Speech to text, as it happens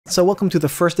So welcome to the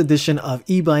first edition of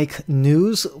e-bike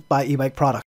news by e-bike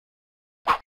product.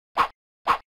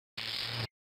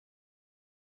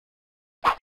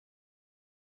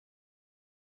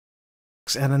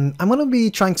 And I'm going to be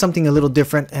trying something a little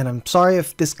different, and I'm sorry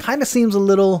if this kind of seems a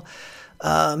little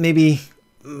maybe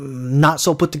not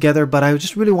so put together, but I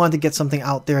just really wanted to get something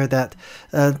out there that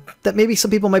that maybe some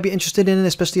people might be interested in,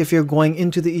 especially if you're going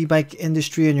into the e-bike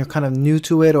industry and you're kind of new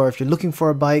to it, or if you're looking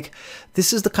for a bike.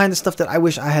 This is the kind of stuff that I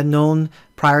wish I had known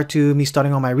prior to me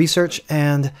starting on my research,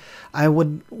 and I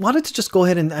wanted to just go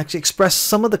ahead and actually express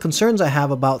some of the concerns I have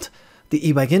about the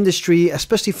e-bike industry,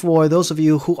 especially for those of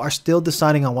you who are still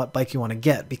deciding on what bike you want to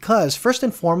get. Because first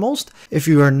and foremost, if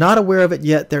you are not aware of it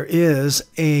yet, there is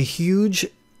a huge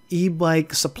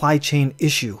e-bike supply chain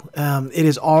issue. It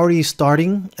is already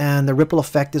starting, and the ripple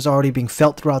effect is already being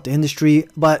felt throughout the industry,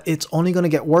 but it's only going to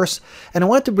get worse. And I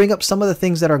wanted to bring up some of the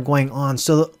things that are going on.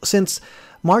 So since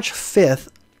March 5th,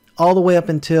 all the way up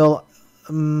until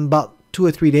about 2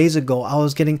 or 3 days ago,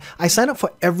 I signed up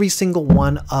for every single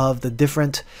one of the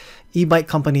different e-bike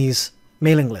companies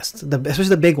mailing lists, especially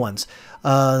the big ones.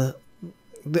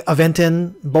 The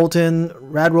Aventon, Bolton,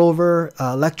 Rad Rover,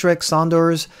 Electric,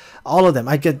 Saunders, all of them.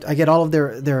 I get all of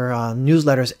their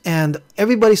newsletters, and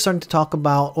everybody's starting to talk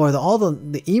about, or all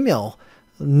the email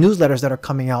newsletters that are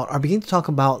coming out are beginning to talk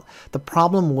about the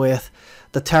problem with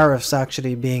the tariffs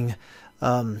actually being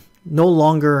no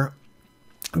longer.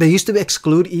 They used to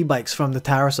exclude e-bikes from the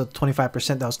tariffs of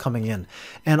 25% that was coming in.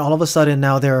 And all of a sudden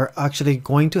now they're actually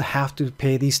going to have to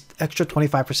pay these extra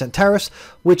 25% tariffs,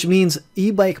 which means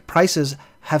e-bike prices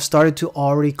have started to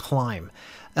already climb.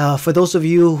 For those of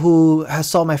you who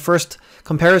saw my first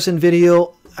comparison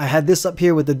video, I had this up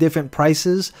here with the different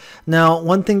prices. Now,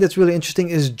 one thing that's really interesting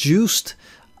is Juiced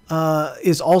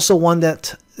is also one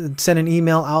that sent an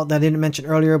email out that I didn't mention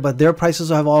earlier, but their prices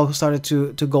have all started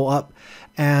to go up.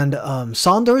 And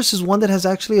Saunders is one that has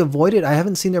actually avoided. I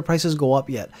haven't seen their prices go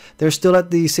up yet. They're still at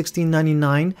the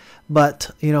 $16.99, but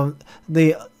you know,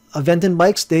 the Aventon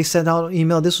bikes, they sent out an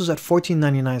email. This was at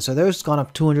 $14.99, so there's gone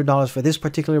up $200 for this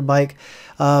particular bike.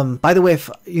 By the way, if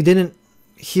you didn't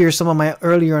hear some of my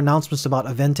earlier announcements about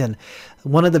Aventon,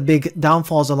 one of the big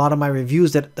downfalls, a lot of my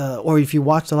reviews that, or if you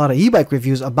watched a lot of e-bike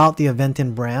reviews about the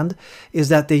Aventon brand, is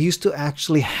that they used to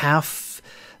actually have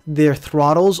their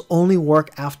throttles only work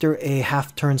after a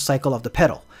half-turn cycle of the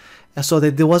pedal. And so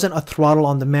there wasn't a throttle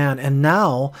on demand. And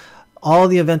now all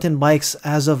the Aventon bikes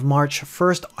as of March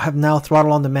 1st have now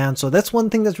throttle on demand. So that's one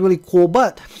thing that's really cool.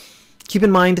 But keep in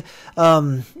mind,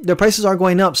 their prices are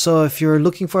going up. So if you're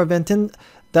looking for Aventon,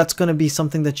 that's going to be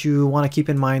something that you want to keep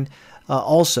in mind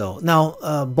also.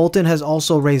 Now, Bolton has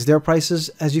also raised their prices.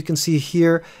 As you can see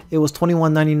here, it was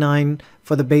 $21.99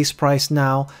 for the base price.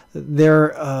 Now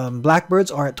their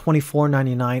Blackbirds are at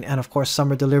 $24.99, and of course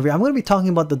summer delivery. I'm going to be talking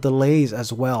about the delays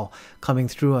as well coming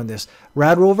through on this.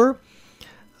 Rad Rover,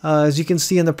 as you can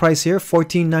see in the price here,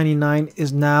 $14.99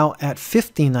 is now at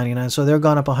 $15.99, so they're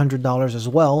gone up $100 as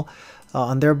well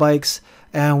on their bikes.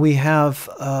 And we have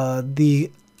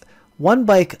the one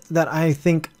bike that I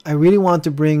think I really want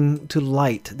to bring to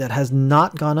light that has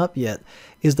not gone up yet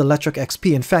is the Electric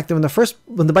XP. In fact, when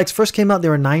the bikes first came out, they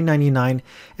were $9.99,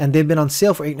 and they've been on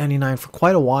sale for $8.99 for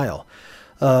quite a while.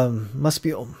 Must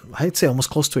be, I'd say,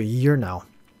 almost close to a year now.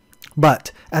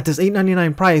 But at this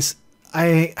 $8.99 price,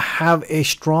 I have a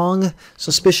strong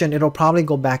suspicion it'll probably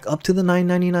go back up to the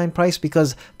 $9.99 price,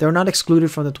 because they're not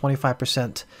excluded from the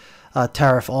 25%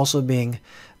 tariff also being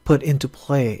put into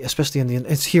play, especially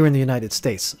it's here in the United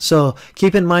States. So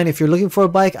keep in mind, if you're looking for a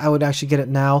bike, I would actually get it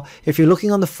now. If you're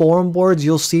looking on the forum boards,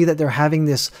 you'll see that they're having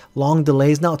this long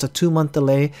delays now. It's a 2-month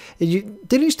delay. It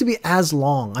didn't used to be as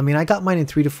long. I mean, I got mine in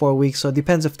 3 to 4 weeks, so it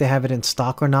depends if they have it in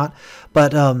stock or not.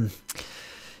 But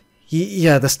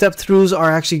yeah, the step-throughs are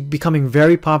actually becoming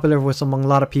very popular among a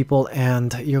lot of people,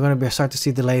 and you're going to start to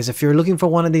see delays. If you're looking for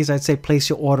one of these, I'd say place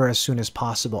your order as soon as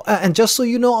possible. And just so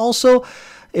you know also,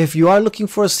 if you are looking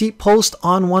for a seat post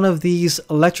on one of these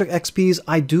Electric XPs,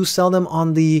 I do sell them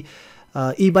on the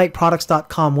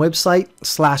ebikeproducts.com website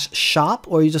 /shop,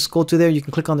 or you just go to there, you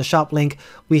can click on the shop link.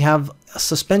 We have a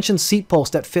suspension seat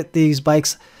posts that fit these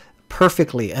bikes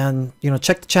perfectly, and you know,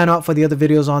 check the channel out for the other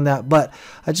videos on that. But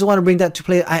I just want to bring that to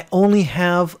play. I only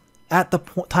have, at the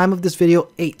time of this video,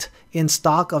 8 in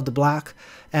stock of the black,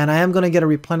 and I am going to get a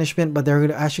replenishment, but they're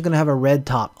actually going to have a red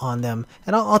top on them,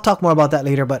 and I'll talk more about that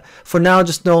later. But for now,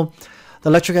 just know the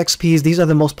Electric XPs, these are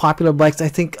the most popular bikes. I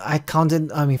think I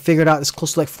figured out it's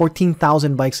close to like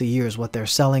 14,000 bikes a year is what they're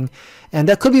selling, and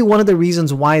that could be one of the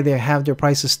reasons why they have their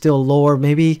prices still lower.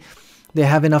 Maybe they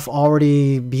have enough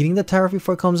already beating the tariff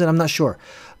before it comes in. I'm not sure,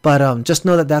 but just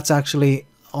know that that's actually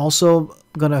also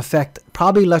going to affect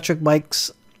probably electric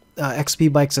bikes,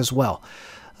 XP bikes as well.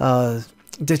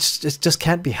 It just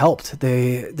can't be helped.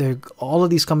 All of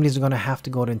these companies are going to have to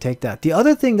go ahead and take that. The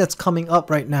other thing that's coming up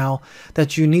right now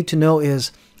that you need to know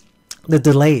is the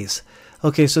delays.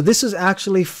 Okay, so this is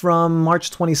actually from March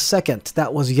 22nd.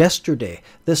 That was yesterday.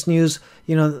 This news,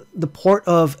 the port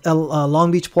of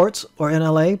Long Beach ports, or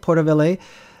NLA, Port of LA,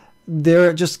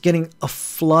 they're just getting a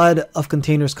flood of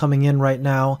containers coming in right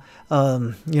now.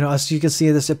 As you can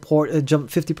see, this port, it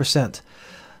jumped 50%.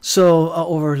 So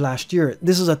over last year,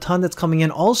 this is a ton that's coming in.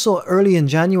 Also, early in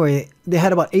January, they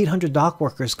had about 800 dock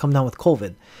workers come down with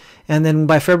COVID. And then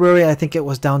by February, I think it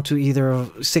was down to either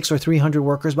 600 or 300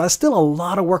 workers, but still a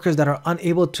lot of workers that are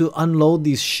unable to unload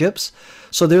these ships.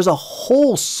 So there's a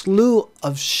whole slew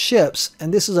of ships.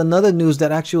 And this is another news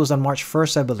that actually was on March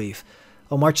 1st, I believe,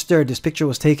 or March 3rd. This picture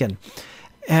was taken.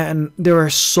 And there are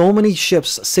so many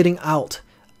ships sitting out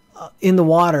in the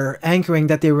water anchoring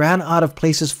that they ran out of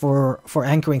places for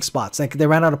anchoring spots. Like they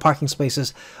ran out of parking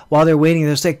spaces while they're waiting.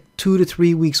 There's like 2 to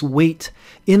 3 weeks wait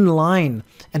in line,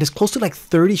 and it's close to like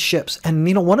 30 ships. And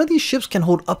one of these ships can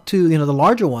hold up to, the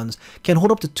larger ones can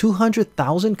hold up to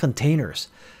 200,000 containers.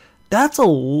 That's a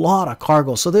lot of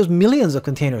cargo. So there's millions of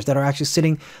containers that are actually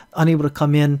sitting unable to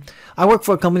come in. I work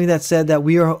for a company that said that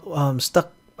we are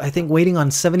stuck, I think, waiting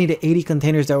on 70 to 80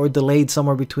 containers that were delayed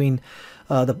somewhere between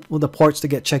the ports to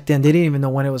get checked in. They didn't even know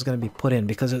when it was going to be put in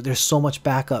because there's so much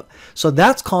backup. So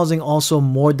that's causing also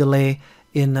more delay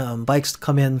in bikes to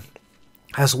come in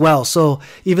as well. So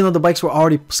even though the bikes were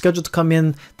already scheduled to come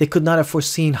in, they could not have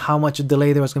foreseen how much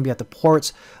delay there was going to be at the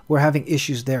ports. We're having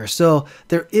issues there. So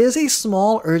there is a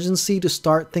small urgency to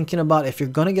start thinking about, if you're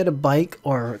going to get a bike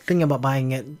or thinking about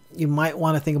buying it, you might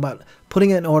want to think about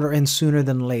putting an order in sooner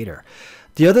than later.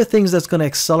 The other things that's going to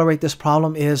accelerate this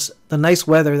problem is the nice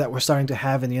weather that we're starting to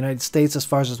have in the United States as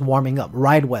far as it's warming up,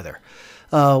 ride weather.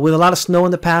 With a lot of snow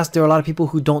in the past, there are a lot of people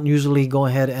who don't usually go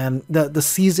ahead, and the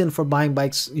season for buying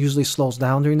bikes usually slows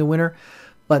down during the winter.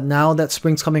 But now that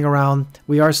spring's coming around,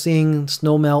 we are seeing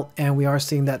snow melt, and we are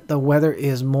seeing that the weather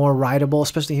is more rideable,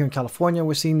 especially here in California.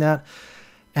 We're seeing that.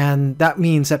 And that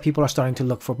means that people are starting to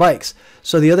look for bikes.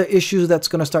 So the other issue that's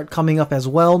going to start coming up as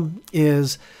well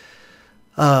is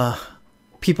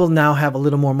people now have a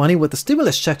little more money with the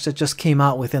stimulus checks that just came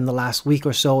out within the last week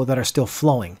or so that are still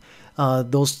flowing.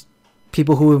 Those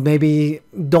people who maybe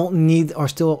don't need or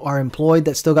still are employed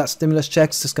that still got stimulus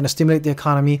checks, it's going to stimulate the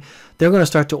economy. They're going to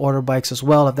start to order bikes as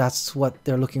well if that's what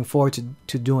they're looking forward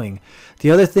to doing. The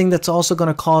other thing that's also going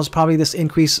to cause probably this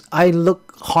increase, I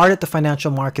look hard at the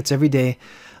financial markets every day.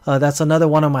 That's another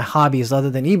one of my hobbies other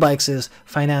than e-bikes, is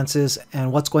finances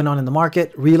and what's going on in the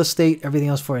market, real estate, everything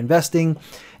else for investing.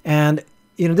 And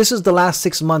this is the last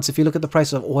 6 months. If you look at the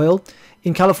price of oil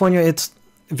in California, it's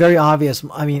very obvious.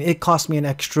 I mean, it cost me an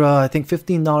extra, I think,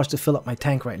 $15 to fill up my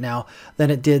tank right now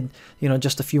than it did,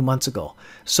 just a few months ago.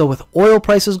 So with oil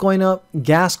prices going up,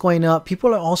 gas going up,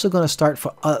 people are also going to start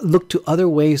look to other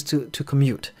ways to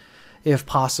commute, if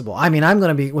possible. I mean, I'm going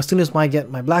to be, as soon as I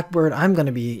get my Blackbird, I'm going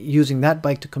to be using that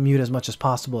bike to commute as much as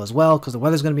possible as well, because the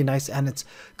weather's going to be nice and it's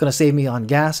going to save me on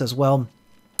gas as well.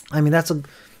 I mean, that's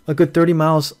a good 30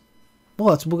 miles.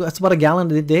 Well, that's about a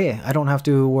gallon a day. I don't have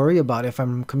to worry about if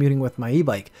I'm commuting with my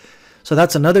e-bike. So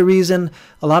that's another reason.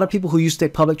 A lot of people who used to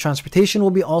take public transportation will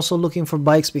be also looking for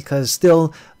bikes, because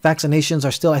still vaccinations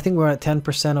are still, I think we're at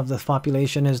 10% of the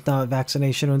population is now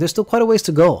vaccination, and there's still quite a ways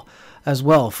to go as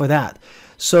well for that.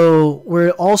 So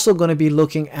we're also going to be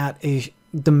looking at a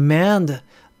demand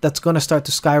that's going to start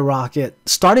to skyrocket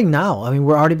starting now. I mean,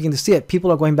 we're already beginning to see it.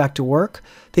 People are going back to work.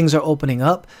 Things are opening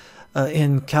up.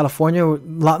 In California, a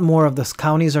lot more of the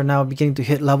counties are now beginning to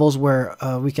hit levels where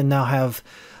we can now have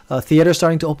theaters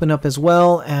starting to open up as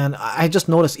well. And I just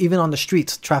noticed even on the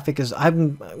streets, traffic is, I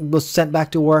was sent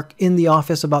back to work in the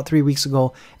office about 3 weeks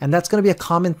ago. And that's going to be a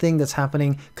common thing that's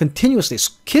happening continuously.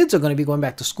 Kids are going to be going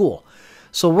back to school.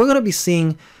 So we're going to be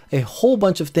seeing a whole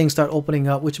bunch of things start opening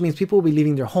up, which means people will be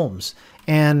leaving their homes.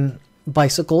 And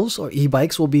bicycles or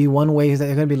e-bikes will be one way that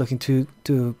they're going to be looking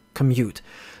to commute.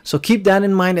 So keep that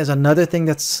in mind as another thing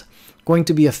that's going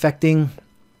to be affecting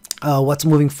what's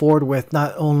moving forward with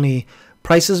not only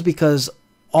prices, because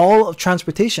all of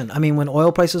transportation, I mean, when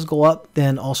oil prices go up,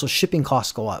 then also shipping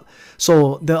costs go up.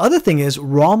 So the other thing is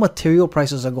raw material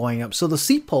prices are going up. So the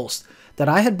seat post that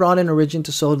I had brought in originally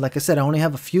to sew, like I said, I only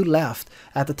have a few left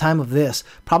at the time of this.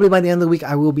 Probably by the end of the week,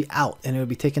 I will be out and it will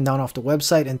be taken down off the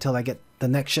website until I get the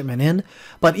next shipment in.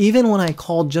 But even when I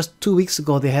called just 2 weeks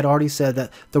ago, they had already said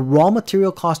that the raw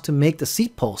material cost to make the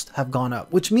seat post have gone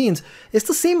up, which means it's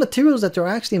the same materials that they're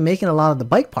actually making a lot of the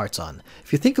bike parts on.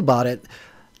 If you think about it,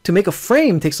 to make a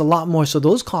frame takes a lot more, so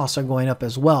those costs are going up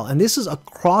as well. And this is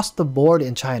across the board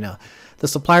in China. The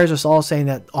suppliers are all saying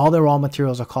that all their raw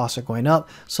materials or costs are going up.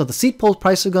 So the seat post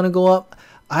price is going to go up.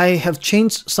 I have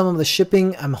changed some of the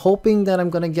shipping. I'm hoping that I'm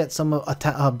going to get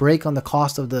a break on the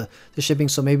cost of the shipping,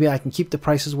 so maybe I can keep the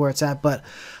prices where it's at. But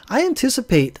I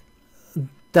anticipate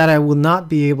that I will not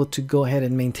be able to go ahead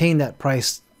and maintain that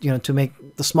price, to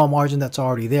make the small margin that's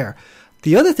already there.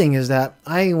 The other thing is that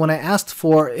when I asked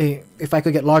for if I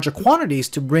could get larger quantities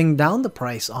to bring down the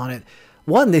price on it,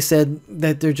 one, they said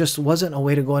that there just wasn't a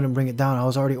way to go in and bring it down. I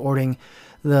was already ordering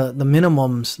the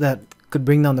minimums that could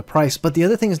bring down the price. But the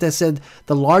other thing is they said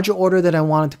the larger order that I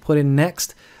wanted to put in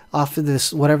next after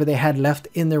this, whatever they had left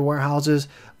in their warehouses,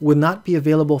 would not be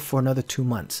available for another 2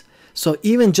 months. So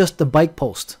even just the bike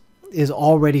post is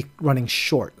already running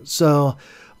short. So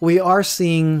we are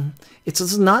seeing,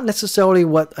 it's not necessarily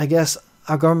what I guess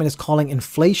our government is calling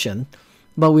inflation,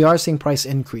 but we are seeing price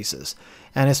increases.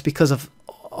 And it's because of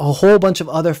a whole bunch of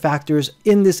other factors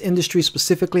in this industry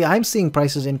specifically. I'm seeing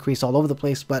prices increase all over the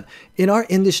place, but in our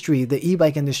industry, the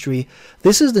e-bike industry,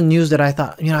 this is the news that I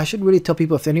thought, I should really tell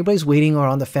people if anybody's waiting or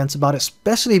on the fence about it,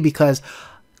 especially because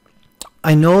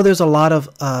I know there's a lot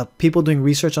of people doing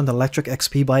research on the electric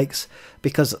XP bikes,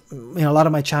 because a lot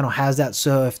of my channel has that.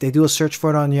 So if they do a search for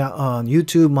it on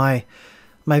YouTube, my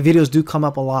videos do come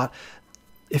up a lot.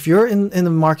 If you're in the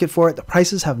market for it, the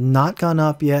prices have not gone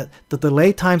up yet. The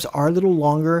delay times are a little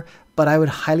longer, but I would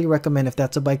highly recommend, if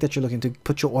that's a bike that you're looking to,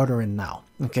 put your order in now.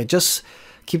 Okay, just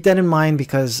keep that in mind,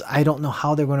 because I don't know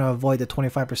how they're going to avoid the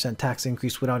 25% tax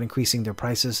increase without increasing their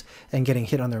prices and getting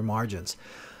hit on their margins.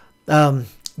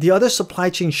 The other supply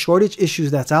chain shortage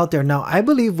issues that's out there now, I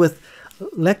believe with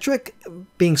electric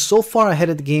being so far ahead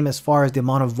of the game as far as the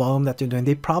amount of volume that they're doing,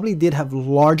 they probably did have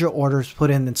larger orders put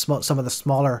in than some of the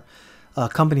smaller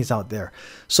companies out there.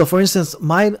 So for instance,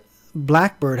 my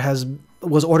Blackbird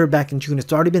was ordered back in June.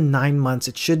 It's already been 9 months.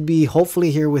 It should be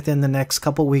hopefully here within the next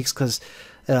couple weeks, because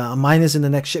mine is in the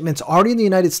next shipment. It's already in the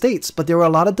United States, but there were a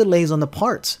lot of delays on the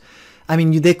parts. I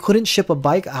mean, they couldn't ship a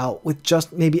bike out with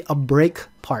just maybe a brake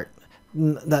part.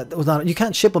 That was not, you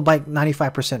can't ship a bike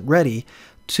 95% ready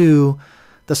to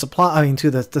the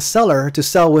to the seller to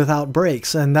sell without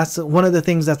brakes. And that's one of the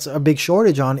things that's a big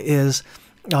shortage on is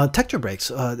texture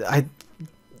brakes.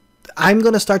 I'm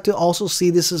going to start to also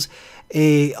see this is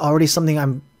already something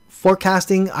I'm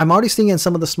forecasting. I'm already seeing in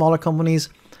some of the smaller companies,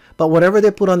 but whatever they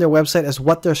put on their website as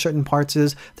what their certain parts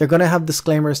is, they're going to have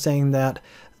disclaimers saying that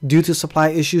due to supply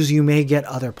issues, you may get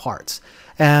other parts.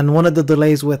 And one of the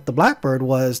delays with the Blackbird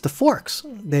was the forks.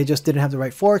 They just didn't have the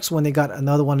right forks. When they got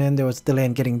another one in, there was a delay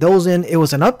in getting those in. It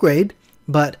was an upgrade,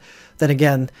 but then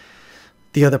again,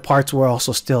 the other parts were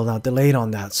also still now delayed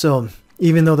on that. So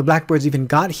even though the Blackbirds even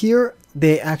got here,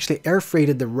 they actually air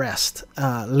freighted the rest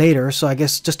later. So I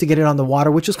guess just to get it on the water,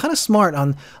 which was kind of smart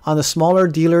on the smaller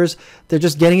dealers. They're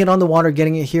just getting it on the water,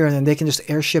 getting it here, and then they can just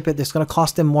air ship it. It's going to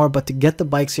cost them more, but to get the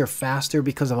bikes here faster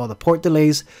because of all the port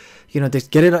delays, they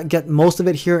get most of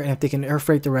it here, and if they can air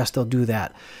freight the rest, they'll do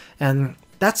that. And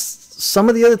that's some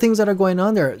of the other things that are going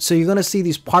on there. So you're going to see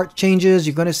these part changes.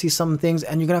 You're going to see some things,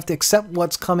 and you're going to have to accept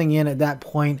what's coming in at that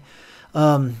point.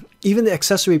 Even the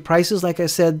accessory prices, like I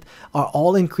said, are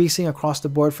all increasing across the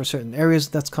board for certain areas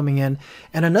that's coming in.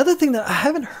 And another thing that I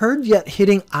haven't heard yet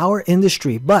hitting our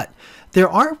industry, but there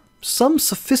are some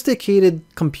sophisticated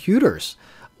computers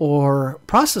or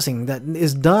processing that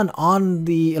is done on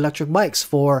the electric bikes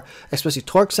for especially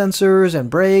torque sensors and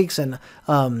brakes and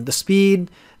the speed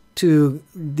to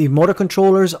the motor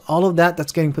controllers, all of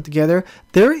that's getting put together.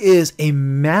 There is a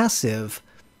massive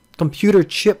computer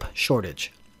chip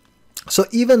shortage. So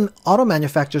even auto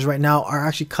manufacturers right now are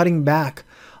actually cutting back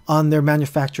on their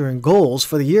manufacturing goals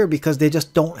for the year because they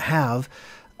just don't have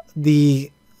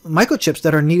the microchips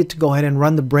that are needed to go ahead and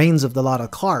run the brains of a lot of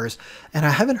cars. And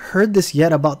I haven't heard this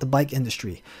yet about the bike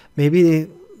industry. Maybe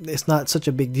it's not such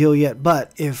a big deal yet,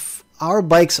 but if our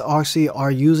bikes actually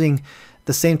are using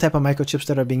the same type of microchips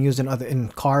that are being used in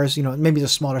cars, maybe the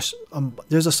smaller,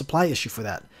 there's a supply issue for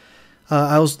that.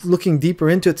 I was looking deeper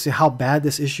into it to see how bad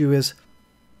this issue is.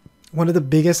 One of the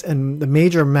biggest and the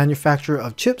major manufacturer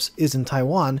of chips is in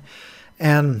Taiwan,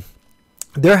 and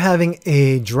they're having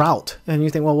a drought. And you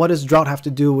think, well, what does drought have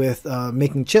to do with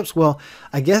making chips? Well,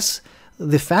 I guess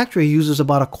the factory uses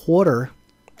about a quarter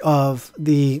of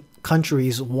the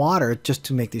country's water just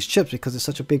to make these chips because it's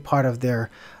such a big part of their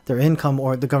income,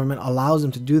 or the government allows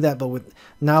them to do that. But with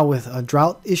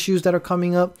drought issues that are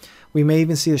coming up, we may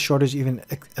even see a shortage even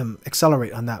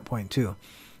accelerate on that point too.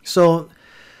 So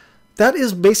that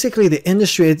is basically the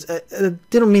industry. It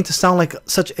didn't mean to sound like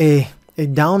such a a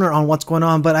downer on what's going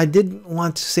on, but I did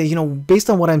want to say, you know, based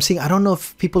on what I'm seeing, I don't know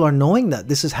if people are knowing that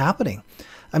this is happening.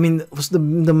 I mean,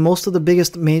 the most of the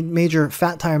biggest major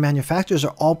fat tire manufacturers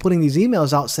are all putting these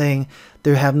emails out saying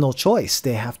they have no choice.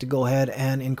 They have to go ahead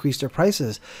and increase their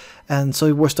prices. And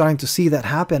so we're starting to see that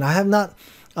happen. I have not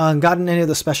gotten any of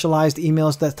the specialized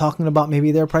emails that's talking about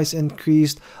maybe their price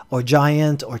increased, or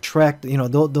Giant or Trek, you know,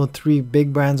 those three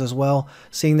big brands as well,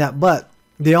 seeing that. But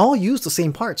they all use the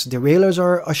same parts. Derailleurs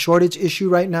are a shortage issue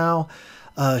right now.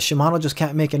 Shimano just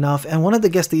can't make enough. And one of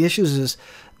the issues is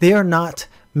they are not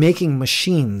making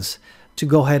machines to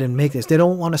go ahead and make this. They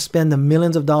don't want to spend the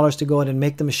millions of dollars to go ahead and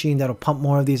make the machine that'll pump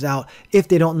more of these out if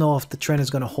they don't know if the trend is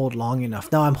going to hold long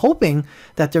enough. Now, I'm hoping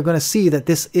that they're going to see that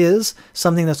this is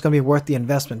something that's going to be worth the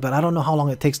investment, but I don't know how long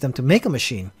it takes them to make a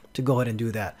machine to go ahead and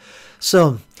do that.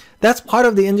 So that's part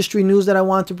of the industry news that I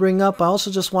want to bring up. I also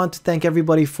just want to thank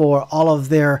everybody for all of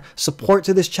their support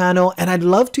to this channel, and I'd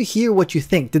love to hear what you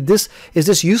think. Is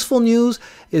this useful news?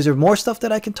 Is there more stuff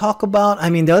that I can talk about?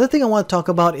 I mean, the other thing I want to talk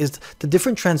about is the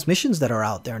different transmissions that are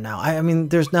out there now. I mean,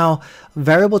 there's now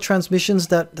variable transmissions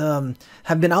that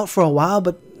have been out for a while,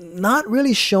 but not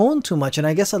really shown too much. And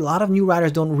I guess a lot of new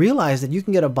riders don't realize that you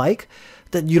can get a bike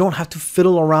that you don't have to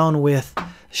fiddle around with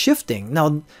shifting.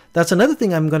 Now, that's another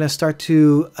thing I'm going to start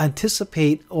to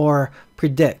anticipate or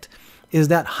predict, is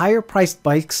that higher priced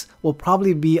bikes will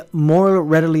probably be more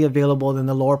readily available than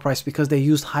the lower price because they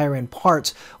use higher end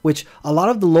parts, which a lot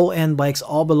of the low end bikes,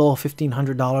 all below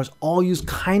 $1,500, all use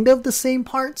kind of the same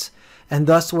parts. And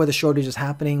thus where the shortage is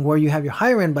happening, where you have your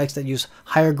higher end bikes that use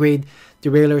higher grade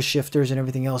derailleurs, shifters, and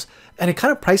everything else. And it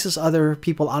kind of prices other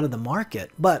people out of the market.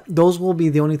 But those will be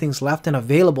the only things left and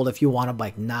available if you want a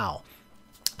bike now.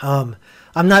 I'm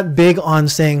not big on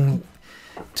saying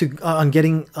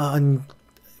on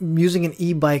using an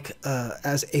e-bike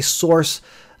as a source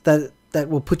that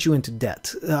will put you into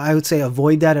debt. I would say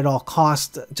avoid that at all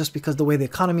costs, just because the way the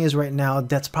economy is right now,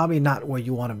 that's probably not where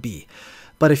you want to be.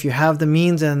 But if you have the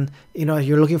means and you know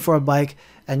you're looking for a bike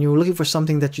and you're looking for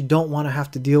something that you don't want to have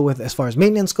to deal with as far as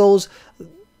maintenance goes,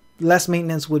 less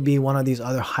maintenance would be one of these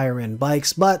other higher end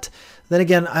bikes. But then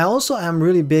again, I also am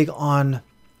really big on,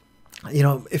 you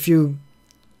know, if you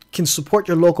can support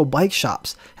your local bike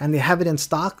shops and they have it in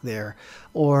stock there,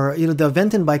 or you know, the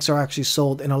Aventon bikes are actually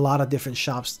sold in a lot of different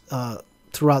shops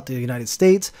throughout the United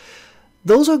States.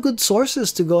 Those are good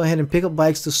sources to go ahead and pick up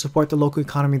bikes to support the local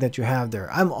economy that you have there.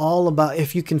 I'm all about,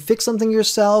 if you can fix something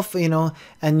yourself, you know,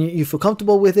 and you feel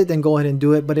comfortable with it, then go ahead and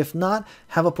do it. But if not,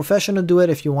 have a professional do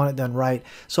it if you want it done right.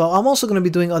 So I'm also going to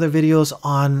be doing other videos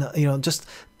on, you know, just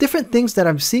different things that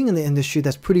I'm seeing in the industry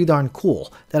that's pretty darn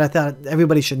cool that I thought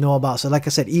everybody should know about. So like I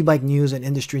said, e-bike news and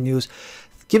industry news.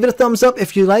 Give it a thumbs up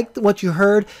if you liked what you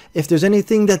heard. If there's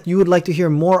anything that you would like to hear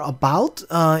more about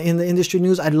in the industry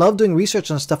news, I love doing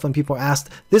research on stuff when people are asked.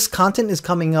 This content is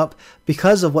coming up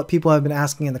because of what people have been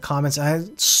asking in the comments. I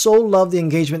so love the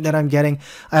engagement that I'm getting.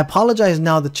 I apologize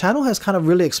now. The channel has kind of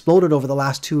really exploded over the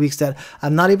last 2 weeks that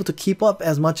I'm not able to keep up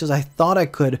as much as I thought I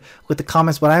could with the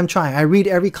comments, but I'm trying. I read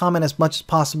every comment as much as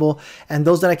possible, and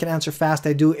those that I can answer fast,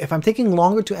 I do. If I'm taking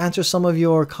longer to answer some of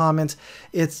your comments,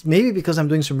 it's maybe because I'm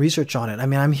doing some research on it. I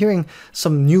mean, I'm hearing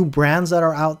some new brands that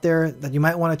are out there that you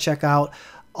might want to check out.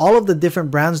 All of the different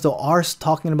brands though are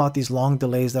talking about these long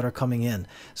delays that are coming in.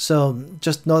 So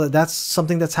just know that that's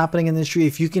something that's happening in the industry.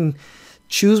 If you can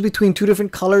choose between two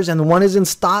different colors and one is in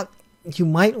stock, you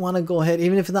might want to go ahead,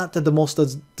 even if it's not the most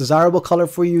desirable color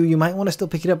for you, you might want to still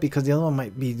pick it up because the other one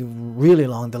might be really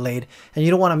long delayed and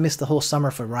you don't want to miss the whole summer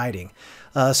for riding.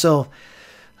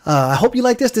 I hope you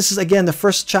like this. This is, again, the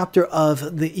first chapter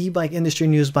of the e-bike industry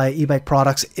news by e-bike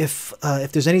products. If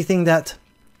there's anything that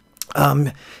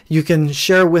you can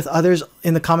share with others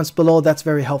in the comments below, that's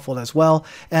very helpful as well.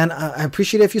 And I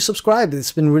appreciate it if you subscribe.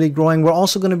 It's been really growing. We're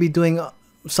also going to be doing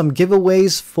some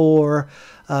giveaways for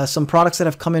some products that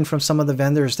have come in from some of the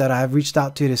vendors that I've reached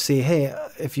out to see, hey,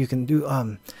 if you can do...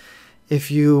 if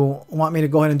you want me to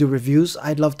go ahead and do reviews,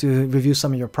 I'd love to review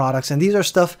some of your products. And these are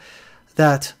stuff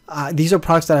that these are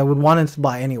products that I would want to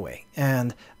buy anyway,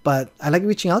 but I like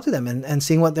reaching out to them and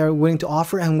seeing what they're willing to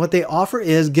offer, and what they offer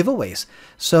is giveaways.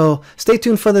 So stay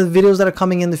tuned for the videos that are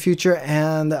coming in the future,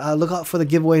 and look out for the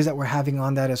giveaways that we're having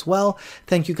on that as well.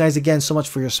 Thank you guys again so much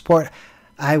for your support.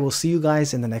 I will see you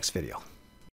guys in the next video.